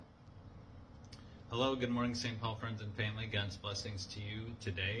Hello, good morning, St. Paul friends and family. God's blessings to you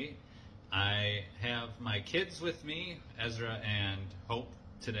today. I have my kids with me, Ezra and Hope,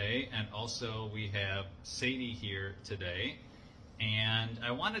 today, and also we have Sadie here today. And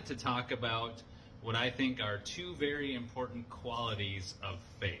I wanted to talk about what I think are two very important qualities of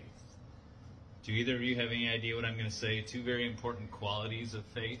faith. Do either of you have any idea what I'm going to say? Two very important qualities of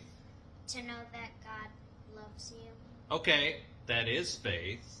faith? To know that God loves you. Okay, that is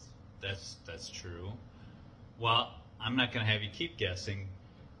faith. That's true. Well, I'm not going to have you keep guessing.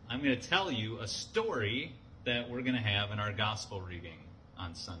 I'm going to tell you a story that we're going to have in our gospel reading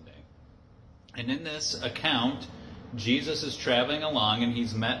on Sunday. And in this account, Jesus is traveling along and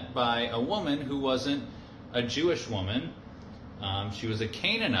he's met by a woman who wasn't a Jewish woman. She was a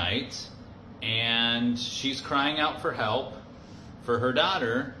Canaanite, and she's crying out for help for her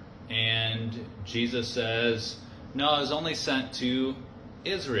daughter. And Jesus says, no, I was only sent to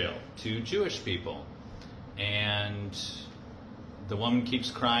Israel, to Jewish people. And the woman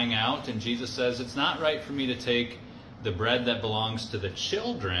keeps crying out, and Jesus says, it's not right for me to take the bread that belongs to the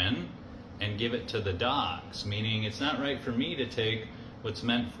children and give it to the dogs, meaning it's not right for me to take what's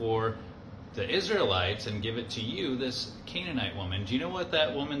meant for the Israelites and give it to you, this Canaanite woman. Do you know what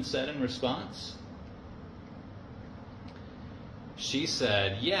that woman said in response? She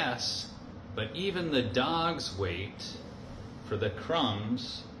said, yes, but even the dogs wait for the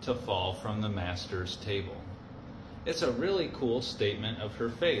crumbs to fall from the master's table. It's a really cool statement of her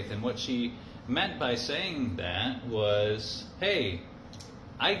faith. And what she meant by saying that was, hey,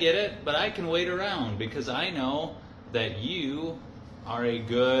 I get it, but I can wait around because I know that you are a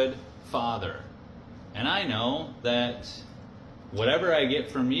good father. And I know that whatever I get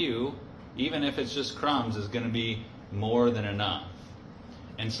from you, even if it's just crumbs, is going to be more than enough.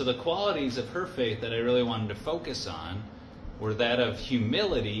 And so the qualities of her faith that I really wanted to focus on were that of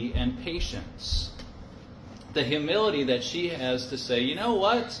humility and patience. The humility that she has to say, you know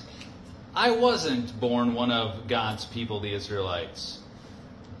what? I wasn't born one of God's people, the Israelites.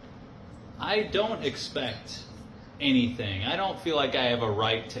 I don't expect anything. I don't feel like I have a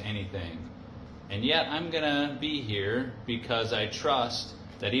right to anything. And yet I'm going to be here because I trust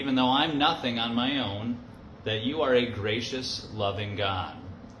that even though I'm nothing on my own, that you are a gracious, loving God.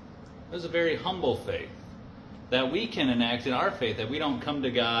 It was a very humble faith that we can enact in our faith, that we don't come to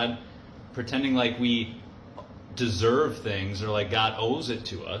God pretending like we deserve things or like God owes it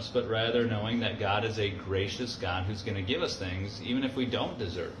to us, but rather knowing that God is a gracious God who's going to give us things even if we don't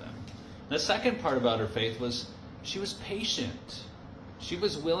deserve them. The second part about her faith was she was patient. She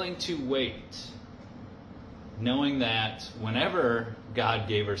was willing to wait, knowing that whenever God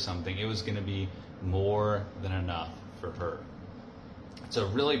gave her something, it was going to be more than enough for her. It's a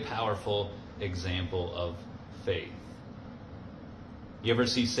really powerful example of faith. You ever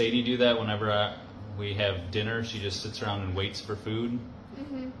see Sadie do that whenever we have dinner? She just sits around and waits for food.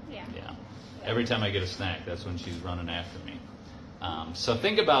 Yeah. Every time I get a snack, that's when she's running after me. So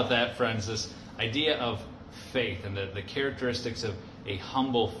think about that, friends, this idea of faith and the characteristics of a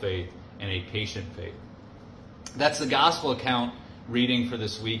humble faith and a patient faith. That's the gospel account reading for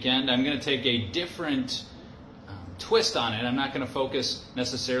this weekend. I'm going to take a different twist on it. I'm not going to focus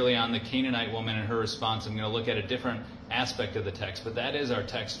necessarily on the Canaanite woman and her response. I'm going to look at a different aspect of the text, but that is our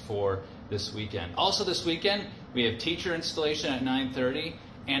text for this weekend. Also this weekend, we have teacher installation at 9:30,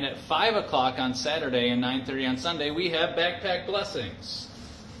 and at 5 o'clock on Saturday and 9:30 on Sunday, we have backpack blessings.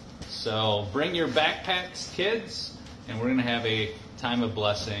 So bring your backpacks, kids, and we're going to have a time of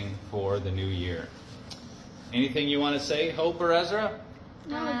blessing for the new year. Anything you want to say, Hope or Ezra?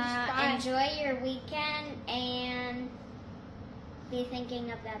 Enjoy your weekend and be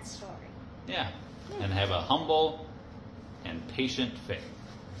thinking of that story. Yeah, and have a humble and patient faith.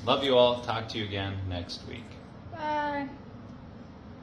 Love you all. Talk to you again next week. Bye.